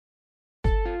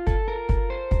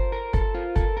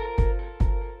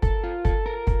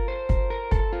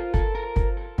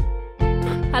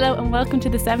Hello and welcome to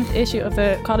the 7th issue of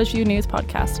the College View News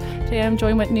podcast. Today I'm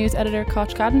joined with news editor Koch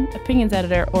Cadden, opinions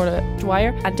editor Orla Dwyer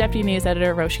and deputy news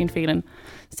editor Roisin Phelan.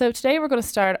 So today we're going to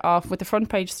start off with the front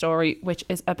page story, which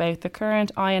is about the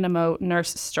current INMO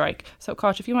nurse strike. So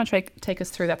Koch, if you want to take us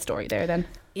through that story there then.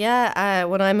 Yeah,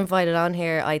 when I'm invited on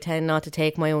here, I tend not to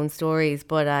take my own stories,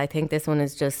 but I think this one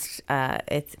is just,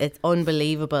 it's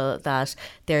unbelievable that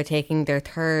they're taking their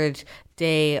third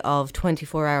day of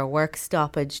 24-hour work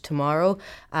stoppage tomorrow,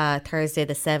 Thursday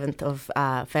the 7th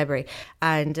of February.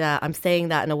 And I'm saying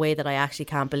that in a way that I actually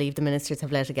can't believe the ministers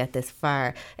have let it get this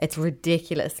far. It's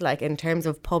ridiculous, like in terms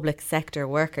of public sector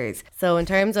workers. So in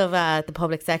terms of the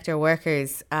public sector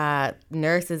workers,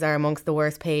 nurses are amongst the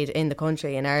worst paid in the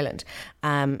country in Ireland.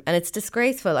 And it's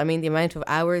disgraceful. I mean, the amount of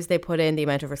hours they put in, the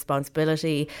amount of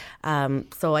responsibility.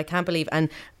 So I can't believe. And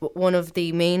one of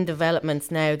the main developments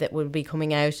now that will be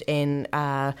coming out in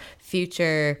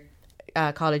future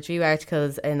College View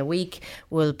articles in a week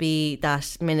will be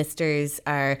that ministers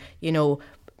are,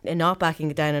 not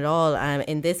backing it down at all.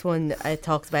 In this one, it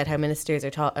talks about how ministers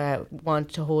are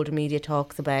want to hold immediate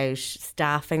talks about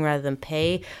staffing rather than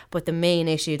pay. But the main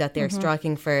issue that they're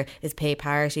striking for is pay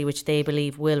parity, which they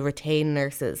believe will retain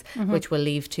nurses, which will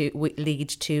lead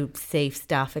to safe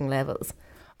staffing levels.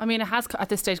 I mean, it has at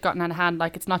this stage gotten out of hand.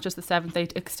 Like, it's not just the 7th, they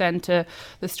extend to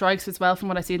the strikes as well, from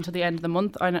what I see, until the end of the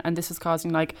month. And this is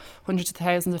causing like hundreds of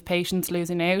thousands of patients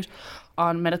losing out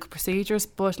on medical procedures.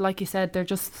 But like you said,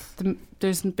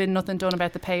 there's been nothing done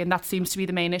about the pay, and that seems to be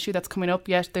the main issue that's coming up.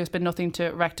 Yet there's been nothing to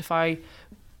rectify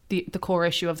the core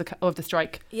issue of the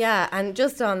strike. Yeah, and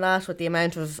just on that, with the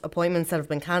amount of appointments that have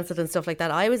been cancelled and stuff like that,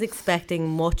 I was expecting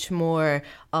much more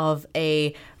of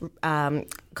a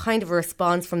kind of a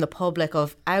response from the public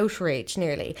of outrage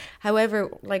nearly. However,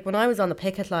 like when I was on the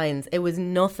picket lines, it was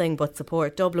nothing but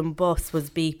support. Dublin Bus was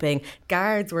beeping,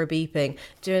 guards were beeping.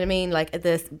 Do you know what I mean? Like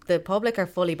the public are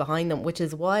fully behind them, which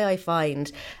is why I find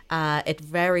it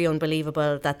very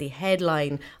unbelievable that the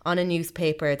headline on a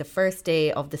newspaper the first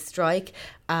day of the strike,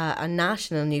 a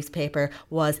national newspaper,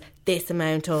 was this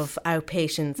amount of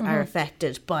outpatients are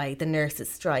affected by the nurses'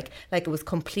 strike. Like, it was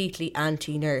completely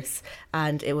anti-nurse,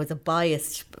 and it was a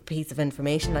biased piece of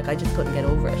information. Like, I just couldn't get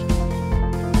over it.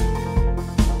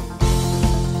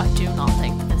 I do not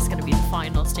think that this is going to be the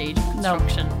final stage of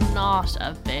construction. No. Not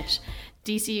a bit.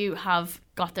 DCU have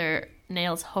got their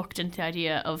nails hooked into the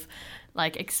idea of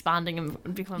like expanding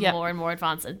and becoming more and more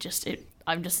advanced. When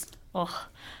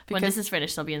this is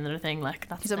finished, there'll be another thing. Like,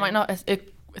 that's because it might not.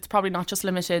 It's probably not just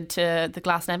limited to the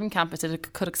Glasnevin campus.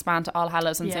 It could expand to All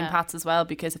Hallows and St. Pat's as well,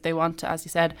 because if they want to, as you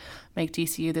said, make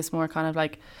DCU this more kind of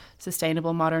like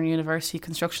sustainable modern university,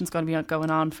 construction's going to be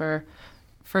going on for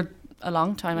a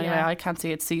long time anyway. I can't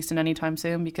see it ceasing anytime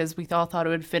soon, because we all thought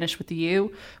it would finish with the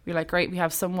U. We were like, great, we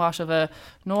have somewhat of a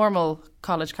normal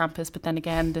college campus, but then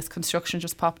again this construction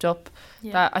just popped up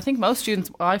that I think most students,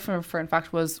 for in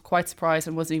fact, was quite surprised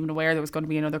and wasn't even aware there was going to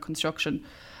be another construction.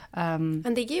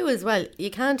 And the U as well,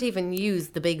 you can't even use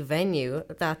the big venue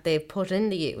that they've put in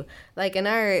the U. Like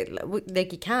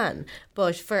you can,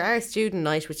 but for our student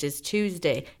night, which is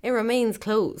Tuesday, it remains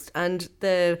closed, and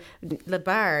the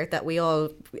bar that we all,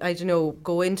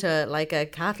 go into like a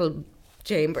cattle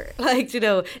chamber,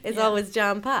 it's always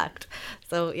jam packed.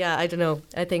 So I don't know.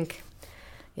 I think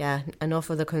enough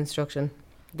of the construction,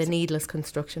 the needless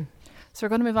construction. So we're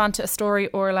going to move on to a story,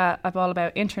 Orla, all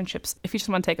about internships. If you just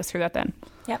want to take us through that then.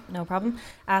 Yep, no problem.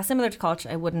 Similar to Koch,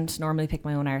 I wouldn't normally pick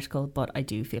my own article, but I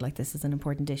do feel like this is an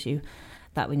important issue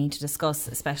that we need to discuss,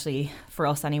 especially for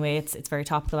us anyway. It's very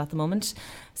topical at the moment.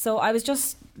 So I was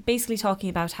just basically talking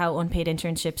about how unpaid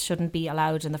internships shouldn't be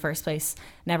allowed in the first place,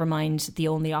 never mind the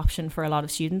only option for a lot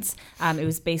of students. It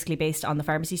was basically based on the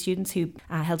pharmacy students who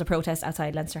held a protest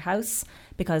outside Leinster House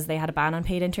because they had a ban on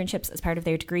paid internships as part of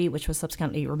their degree, which was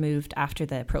subsequently removed after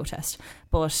the protest.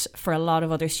 But for a lot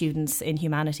of other students in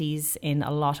humanities, in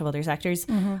a lot of other sectors,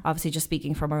 obviously just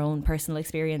speaking from our own personal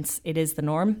experience, it is the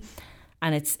norm.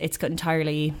 And it's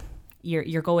entirely,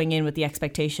 you're going in with the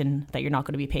expectation that you're not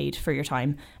going to be paid for your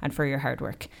time and for your hard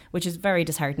work, which is very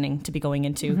disheartening to be going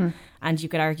into. And you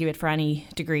could argue it for any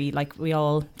degree. Like, we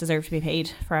all deserve to be paid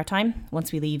for our time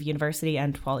once we leave university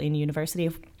and while in university,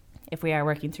 if we are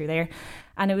working through there.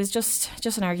 And it was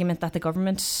just an argument that the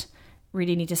government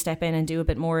really need to step in and do a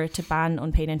bit more to ban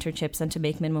unpaid internships and to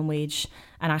make minimum wage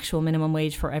an actual minimum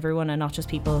wage for everyone, and not just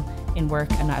people in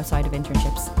work and outside of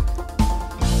internships.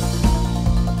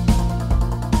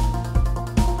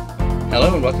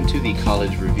 Hello and welcome to the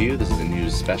College Review. This is a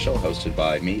news special hosted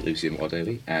by me, Lucian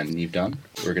Waddaley, and Niamh Dunn.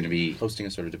 We're going to be hosting a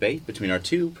sort of debate between our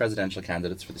two presidential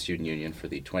candidates for the Student Union for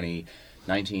the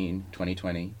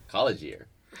 2019-2020 college year.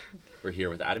 We're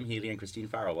here with Adam Healy and Christine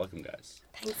Farrell. Welcome, guys.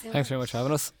 Thanks very much for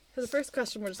having us. So the first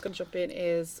question we're just going to jump in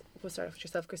is, we'll start off with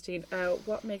yourself, Christine.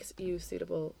 What makes you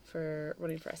suitable for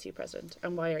running for SU President,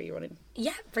 and why are you running?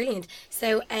 Yeah, brilliant.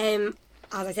 So,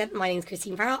 as I said, my name is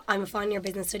Christine Farrell. I'm a final year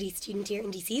business studies student here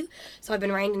in DCU. So I've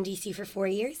been around in DCU for 4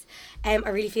 years. I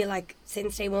really feel like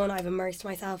since day one I've immersed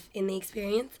myself in the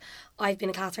experience. I've been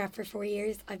a class rep for 4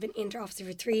 years. I've been inter-officer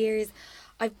for 3 years.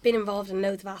 I've been involved in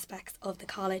loads of aspects of the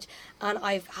college, and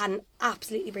I've had an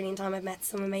absolutely brilliant time. I've met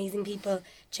some amazing people,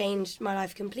 changed my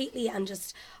life completely, and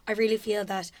just I really feel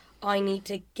that I need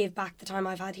to give back the time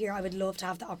I've had here. I would love to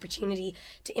have the opportunity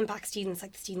to impact students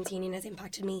like the Students' Union has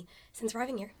impacted me since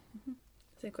arriving here. Mm-hmm.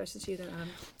 Same question to you then, Adam.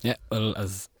 Yeah, well,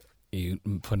 as you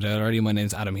pointed out already, my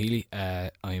name's Adam Healy.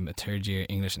 I'm a third year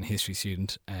English and History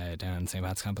student down on St.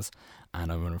 Pat's campus,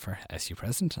 and I'm running for SU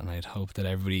President, and I'd hope that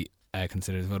everybody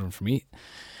considers voting for me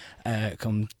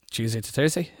come Tuesday to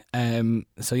Thursday.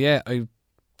 So yeah, I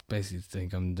basically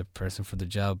think I'm the person for the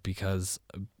job because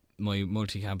my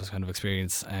multi-campus kind of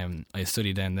experience. I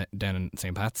study down in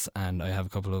St. Pat's, and I have a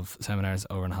couple of seminars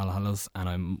over in Hallows, and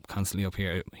I'm constantly up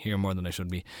here more than I should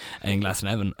be in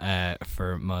Glasnevin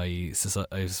for my,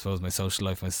 I suppose, my social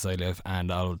life, my society life,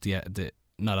 and all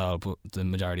not all, but the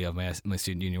majority of my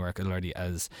student union work already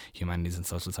as humanities and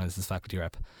social sciences faculty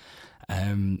rep.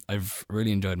 I've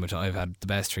really enjoyed my time. I've had the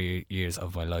best 3 years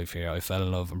of my life here. I fell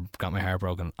in love and got my heart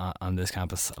broken on this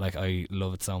campus. Like, I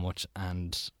love it so much,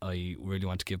 and I really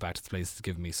want to give back to the place that's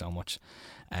given me so much.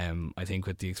 I think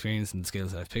with the experience and the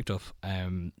skills that I've picked up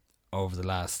over the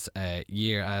last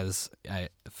year as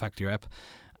faculty rep,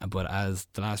 but as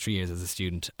the last 3 years as a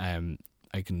student, I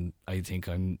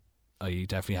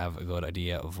definitely have a good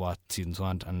idea of what students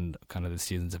want and kind of the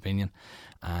students' opinion,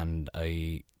 and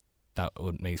that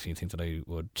makes me think that I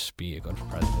would be a good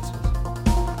president.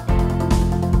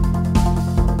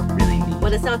 Really neat.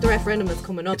 Well, it's not the referendum that's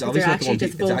coming up, they're actually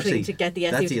just voting to get the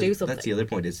SU to do something. That's the other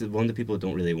point. It's one that people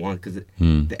don't really want, because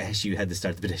the SU had to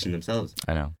start the petition themselves.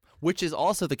 I know. Which is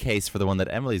also the case for the one that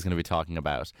Emily's going to be talking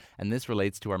about, and this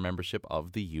relates to our membership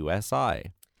of the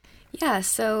USI. Yeah,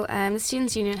 so the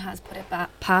Students' Union has put it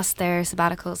past their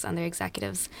sabbaticals and their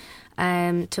executives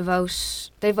to vote.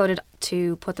 They voted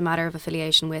to put the matter of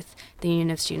affiliation with the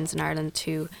Union of Students in Ireland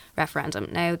to referendum.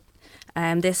 Now,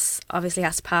 this obviously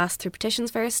has to pass through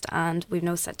petitions first, and we've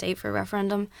no set date for a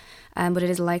referendum, but it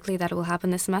is likely that it will happen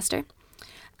this semester.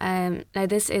 Now,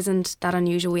 this isn't that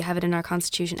unusual. We have it in our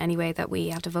constitution anyway that we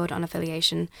have to vote on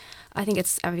affiliation. I think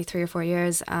it's every 3 or 4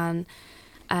 years, and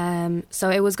so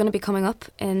it was going to be coming up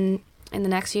in the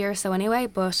next year or so anyway,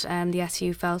 but the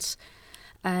SU felt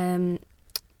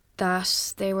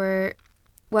that they were,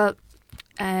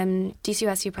 DCU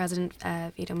SU President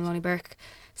Vito Maloney-Burke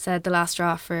said the last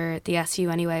straw for the SU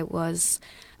anyway was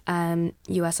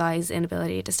USI's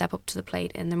inability to step up to the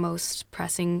plate in their most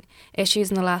pressing issues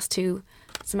in the last 2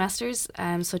 semesters,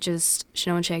 such as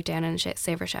Snow Shakedown and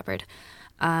Save Our Shepherd.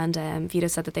 And Vito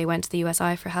said that they went to the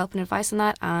USI for help and advice on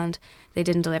that, and they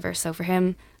didn't deliver. So for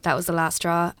him, that was the last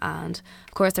straw. And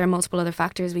of course, there are multiple other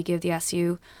factors. We give the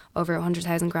SU over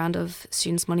 100,000 grand of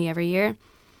students' money every year,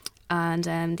 and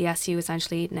the SU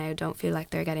essentially now don't feel like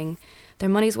they're getting their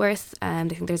money's worth. They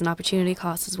think there's an opportunity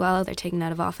cost as well. They're taken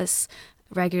out of office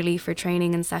regularly for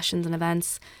training and sessions and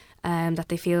events that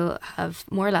they feel have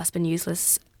more or less been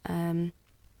useless. And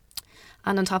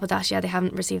on top of that, they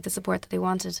haven't received the support that they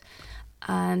wanted,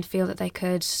 and feel that they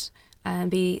could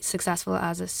be successful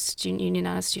as a student union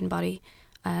and a student body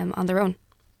on their own.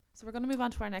 So we're going to move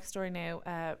on to our next story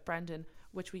now, Brendan,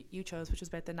 which you chose, which is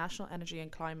about the National Energy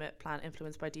and Climate Plan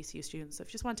influenced by DCU students. So if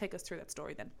you just want to take us through that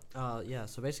story then. Yeah,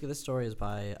 so basically this story is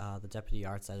by the Deputy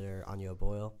Arts Editor, Anya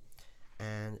O'Boyle,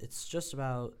 and it's just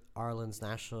about Ireland's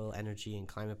National Energy and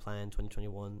Climate Plan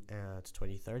 2021 to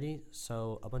 2030.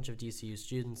 So a bunch of DCU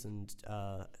students and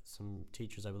some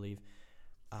teachers, I believe,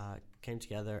 came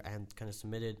together and kind of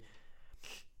submitted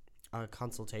a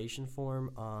consultation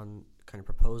form on kind of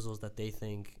proposals that they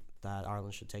think that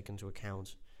Ireland should take into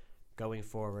account going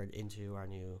forward into our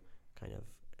new kind of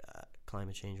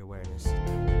climate change awareness. So we're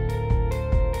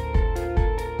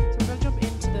going to jump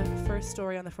into the first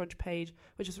story on the front page,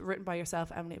 which is written by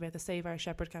yourself, Emily, about the Save Our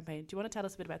Shepherd campaign. Do you want to tell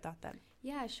us a bit about that then?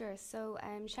 Yeah, sure. So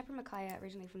Shepherd Makaya,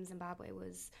 originally from Zimbabwe,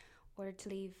 was ordered to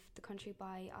leave the country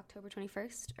by October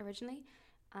 21st originally,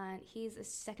 and he's a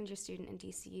second-year student in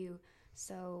DCU.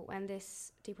 So when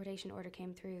this deportation order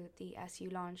came through, the SU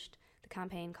launched the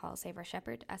campaign called Save Our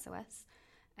Shepherd, SOS.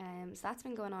 So that's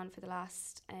been going on for the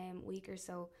last week or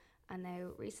so, and now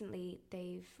recently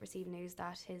they've received news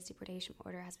that his deportation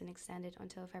order has been extended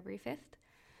until February 5th.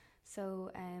 So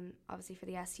obviously for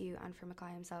the SU and for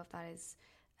Mackay himself, that is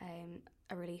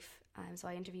a relief. So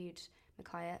I interviewed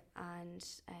Micaiah and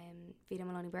Vida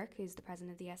Maloney-Burke, who's the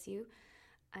president of the SU,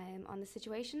 on the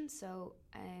situation. So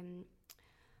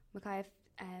Micaiah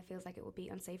feels like it would be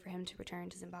unsafe for him to return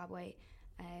to Zimbabwe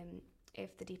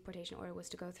if the deportation order was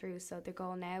to go through. So their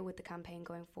goal now with the campaign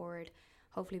going forward,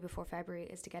 hopefully before February,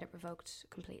 is to get it revoked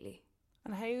completely.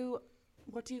 And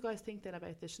what do you guys think then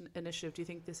about this initiative? Do you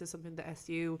think this is something the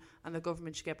SU and the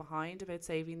government should get behind about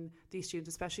saving these students,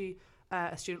 especially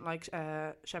a student like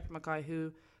Shepherd Mackay,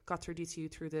 who got through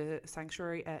DCU through the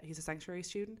sanctuary? He's a sanctuary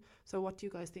student. So what do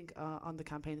you guys think on the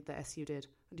campaign that the SU did?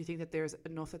 And do you think that there's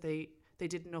enough that they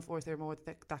did enough, or is there more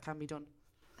that can be done?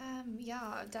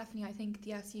 Yeah, definitely. I think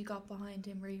the SU got behind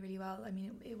him really, really well. I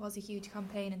mean, it was a huge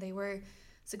campaign and they were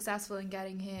successful in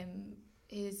getting him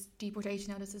his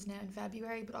deportation notices now in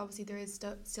February, but obviously there is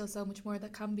still so much more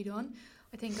that can be done.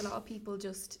 I think a lot of people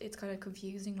it's kind of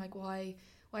confusing, like why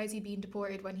is he being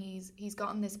deported when he's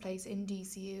gotten this place in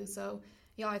DCU? So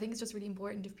yeah, I think it's just really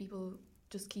important if people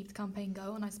just keep the campaign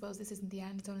going. I suppose this isn't the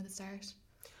end, it's only the start.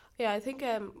 Yeah, I think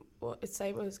it's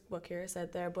same as what Ciara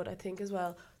said there, but I think as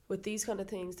well with these kind of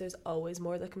things there's always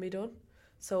more that can be done.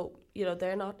 So,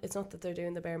 it's not that they're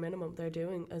doing the bare minimum, they're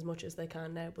doing as much as they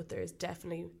can now, but there is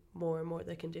definitely more and more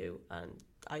they can do, and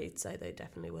I'd say they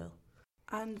definitely will.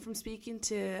 And from speaking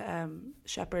to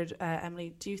Shepherd,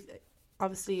 Emily,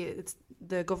 obviously it's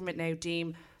the government now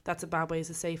deem that Zimbabwe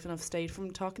is a safe enough state. From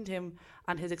talking to him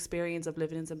and his experience of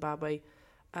living in Zimbabwe,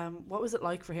 what was it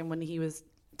like for him when he was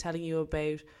telling you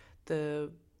about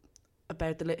the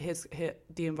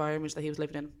environment that he was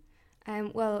living in?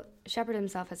 Well, Shepherd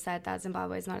himself has said that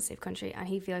Zimbabwe is not a safe country and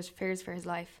he fears for his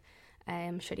life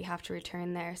should he have to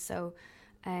return there. So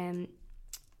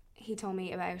he told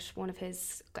me about one of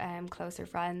his closer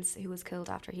friends who was killed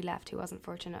after he left, who wasn't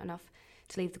fortunate enough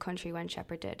to leave the country when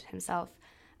Shepherd did himself.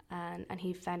 And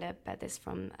he found out about this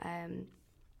from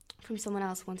someone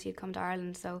else once he had come to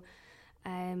Ireland. So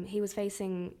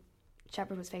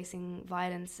Shepherd was facing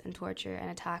violence and torture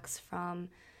and attacks from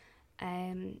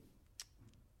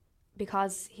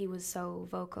because he was so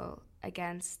vocal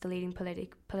against the leading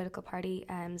political party,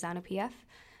 ZANU-PF,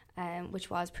 which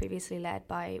was previously led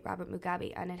by Robert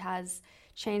Mugabe, and it has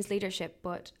changed leadership,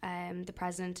 but the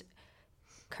president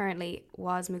currently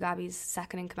was Mugabe's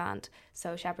second in command.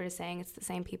 So Shepherd is saying it's the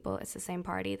same people, it's the same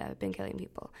party that have been killing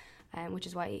people, which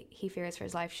is why he fears for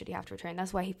his life should he have to return.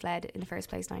 That's why he fled in the first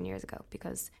place 9 years ago,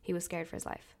 because he was scared for his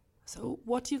life. So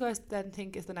what do you guys then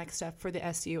think is the next step for the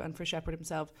SU and for Shepherd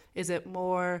himself? Is it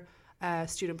more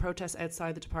student protests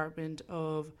outside the Department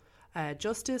of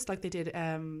Justice like they did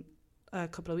a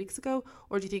couple of weeks ago,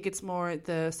 or do you think it's more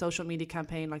the social media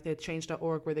campaign like the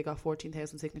Change.org where they got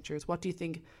 14,000 signatures? What do you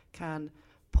think can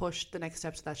push the next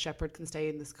step so that Shepherd can stay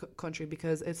in this country?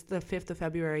 Because it's the 5th of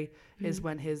February is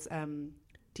when his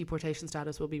deportation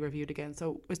status will be reviewed again.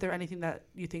 So is there anything that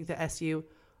you think the SU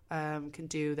can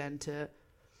do then to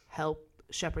help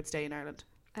Shepherd stay in Ireland?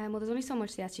 Well, there's only so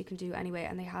much the SU can do anyway,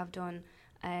 and they have done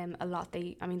a lot.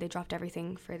 They dropped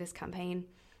everything for this campaign,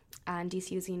 and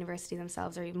DCU's university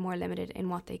themselves are even more limited in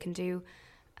what they can do.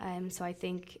 So I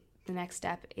think the next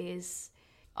step is,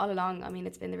 all along,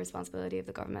 it's been the responsibility of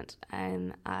the government,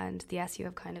 and the SU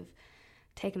have kind of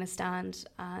taken a stand,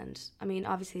 and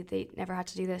obviously they never had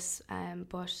to do this,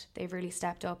 but they've really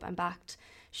stepped up and backed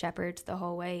Shepherd the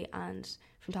whole way, and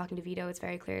from talking to Vito, it's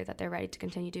very clear that they're ready to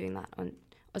continue doing that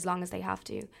as long as they have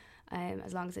to,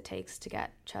 as long as it takes to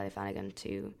get Charlie Flanagan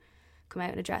to come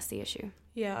out and address the issue.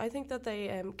 Yeah, I think that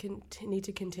they need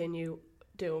to continue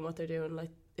doing what they're doing. Like,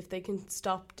 if they can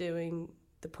stop doing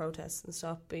the protests and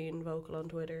stop being vocal on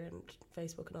Twitter and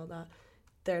Facebook and all that,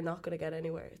 they're not going to get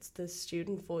anywhere. It's the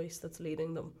student voice that's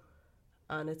leading them,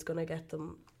 and it's going to get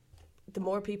them. The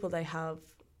more people they have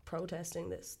protesting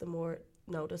this, the more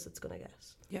notice it's going to get.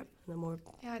 Yep. And the more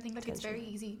I think attention. It's very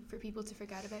easy for people to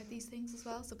forget about these things as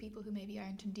well. So people who maybe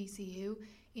aren't in DCU,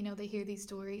 they hear these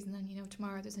stories, and then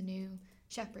tomorrow there's a new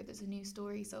Shepherd, there's a new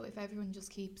story. So if everyone just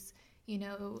keeps,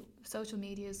 social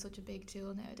media is such a big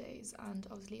tool nowadays, and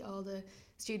obviously all the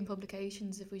student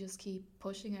publications, if we just keep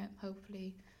pushing it,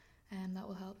 hopefully that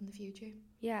will help in the future.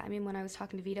 Yeah, when I was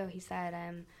talking to Vito, he said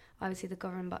obviously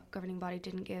the governing body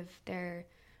didn't give their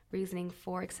reasoning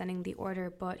for extending the order,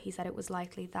 but he said it was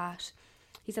likely that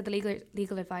the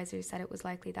legal advisor said it was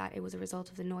likely that it was a result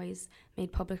of the noise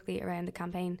made publicly around the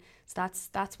campaign. So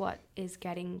that's what is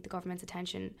getting the government's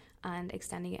attention and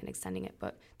extending it.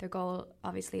 But their goal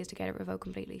obviously is to get it revoked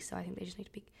completely. So I think they just need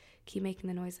to keep making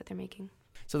the noise that they're making.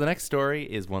 So the next story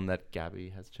is one that Gabby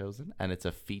has chosen, and it's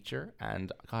a feature.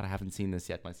 And God, I haven't seen this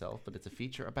yet myself, but it's a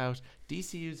feature about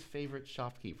DCU's favorite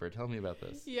shopkeeper. Tell me about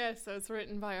this. Yes, so it's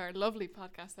written by our lovely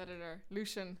podcast editor,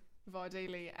 Lucian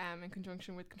Vaudaily, in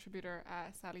conjunction with contributor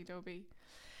Sally Doby.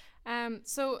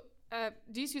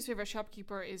 DCU's favorite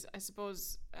shopkeeper is, I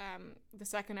suppose, the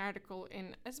second article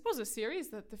in, I suppose, a series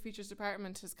that the features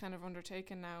department has kind of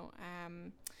undertaken now.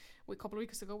 A couple of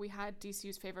weeks ago, we had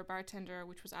DCU's favorite bartender,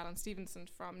 which was Alan Stevenson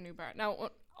from New Bar. Now,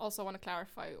 also want to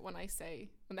clarify when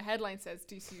the headline says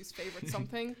DCU's favorite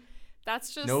something,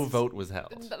 that's just no vote was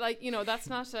held. Like, you know, that's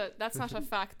not a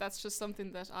fact. That's just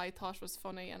something that I thought was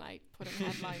funny and I put in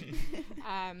the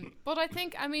headline. But I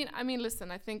think, I mean,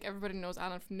 listen, I think everybody knows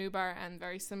Alan from New Bar, and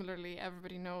very similarly,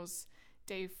 everybody knows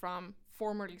Dave from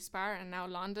formerly Spar and now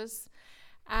Londis.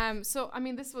 So I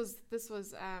mean, this was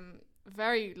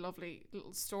very lovely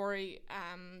little story.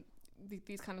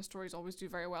 These kind of stories always do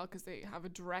very well because they have a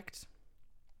direct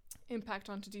impact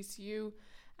onto DCU.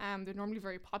 They're normally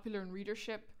very popular in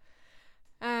readership.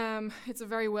 It's a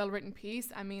very well written piece.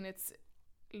 I mean,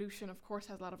 Lucian, of course,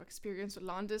 has a lot of experience with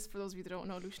Londis. For those of you that don't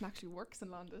know, Lucian actually works in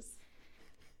Londis.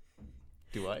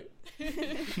 Do I?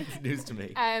 It's news to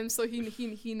me. So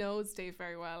he knows Dave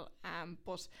very well.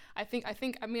 But I think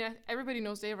everybody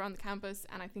knows Dave around the campus,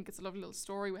 and I think it's a lovely little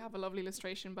story. We have a lovely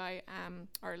illustration by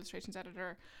our illustrations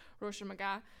editor, Roshan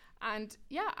Maga. And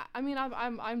yeah, I mean,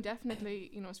 I'm definitely,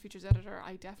 you know, as features editor,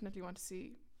 I definitely want to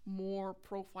see more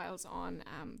profiles on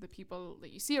the people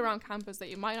that you see around campus that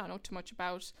you might not know too much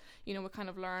about. You know, we kind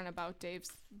of learn about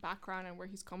Dave's background and where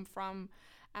he's come from.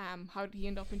 How did he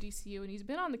end up in DCU? And he's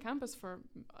been on the campus for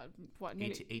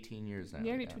nearly 18 years now.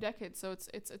 Nearly 2 decades. So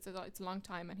it's a long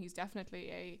time, and he's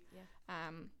definitely a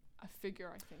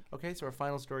figure, I think. Okay, so our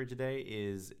final story today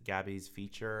is Gabby's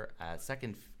feature,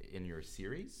 second in your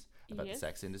series about the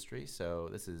sex industry. So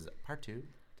this is part 2.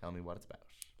 Tell me what it's about.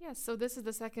 Yes, so this is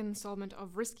the second installment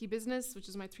of Risky Business, which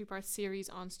is my 3-part series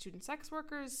on student sex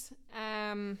workers.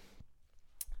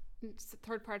 It's the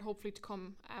third part hopefully to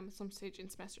come at some stage in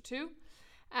semester 2.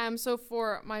 So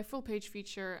for my full page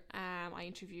feature, I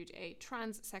interviewed a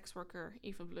trans sex worker,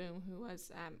 Aoife Bloom, who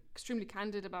was extremely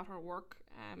candid about her work.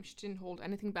 She didn't hold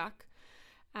anything back.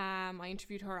 I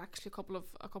interviewed her actually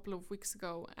a couple of weeks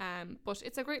ago. But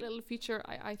it's a great little feature.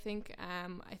 I think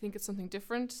it's something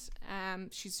different.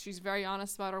 She's very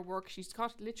honest about her work. She's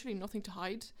got literally nothing to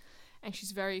hide, and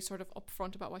she's very sort of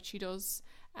upfront about what she does.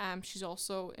 She's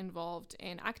also involved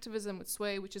in activism with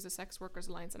SWAY, which is a sex workers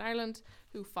alliance in Ireland,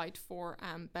 who fight for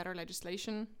better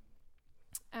legislation.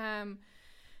 And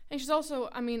she's also,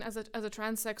 I mean, as a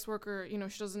trans sex worker, you know,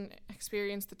 she doesn't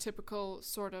experience the typical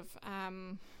sort of,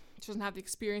 she doesn't have the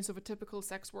experience of a typical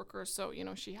sex worker. So, you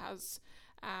know, she has,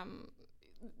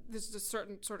 there's a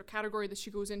certain sort of category that she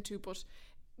goes into, but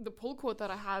the pull quote that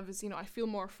I have is, you know, I feel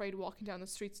more afraid walking down the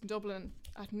streets in Dublin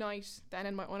at night than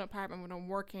in my own apartment when I'm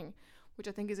working, which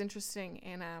I think is interesting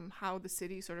in how the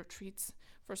city sort of treats,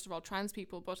 first of all, trans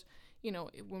people. But, you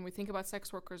know, when we think about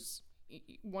sex workers,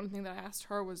 one thing that I asked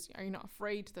her was, are you not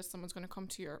afraid that someone's going to come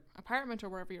to your apartment or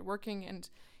wherever you're working and,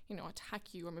 you know,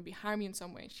 attack you or maybe harm you in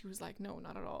some way? She was like, no,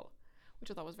 not at all,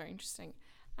 which I thought was very interesting.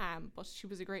 But she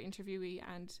was a great interviewee,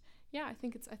 and yeah, I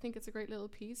think it's a great little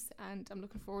piece, and I'm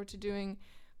looking forward to doing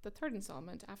the third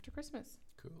installment after Christmas.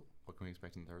 Cool. What can we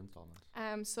expect in the third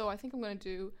installment? So I think I'm going to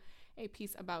do a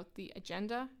piece about the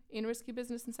agenda in risky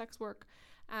business and sex work.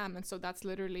 And so that's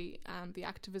literally the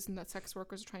activism that sex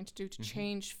workers are trying to do to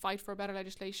change, fight for better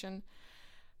legislation.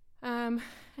 And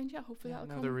yeah, hopefully that'll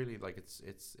come. They're really like,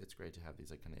 it's great to have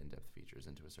these like kind of in-depth features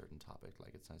into a certain topic.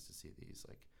 Like, it's nice to see these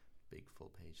like big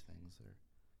full page things.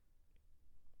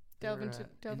 Delve into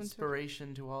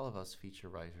inspiration to all of us feature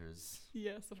writers.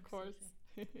 Yes, of course.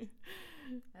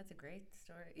 That's a great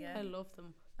story. Yeah, I love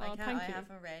them. I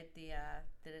haven't read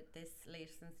this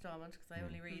latest installment because I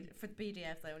only read for the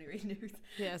PDFs. I only read news.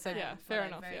 Yeah, so fair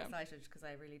enough. I'm very excited because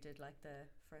I really did like the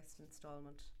first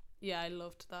installment. Yeah, I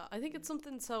loved that. I think it's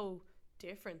something so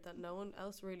different that no one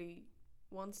else really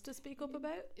wants to speak up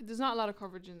about. There's not a lot of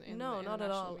coverage in not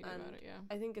at all. And about it,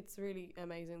 I think it's really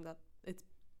amazing that it's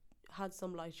had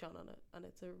some light shone on it, and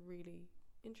it's a really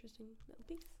interesting little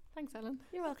piece. Thanks, Ellen.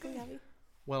 You're welcome, Gabby.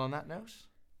 Well, on that note,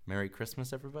 Merry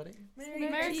Christmas, everybody.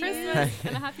 Merry Christmas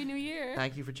and a Happy New Year.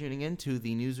 Thank you for tuning in to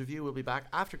the News Review. We'll be back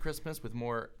after Christmas with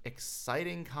more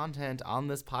exciting content on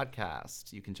this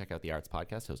podcast. You can check out the Arts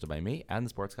Podcast hosted by me and the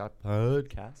Sports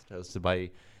Podcast hosted by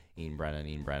Ian Brennan.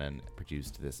 Ian Brennan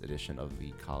produced this edition of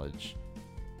the College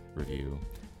Review,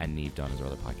 and Niamh Dunn is our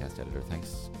other podcast editor.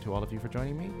 Thanks to all of you for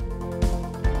joining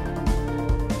me.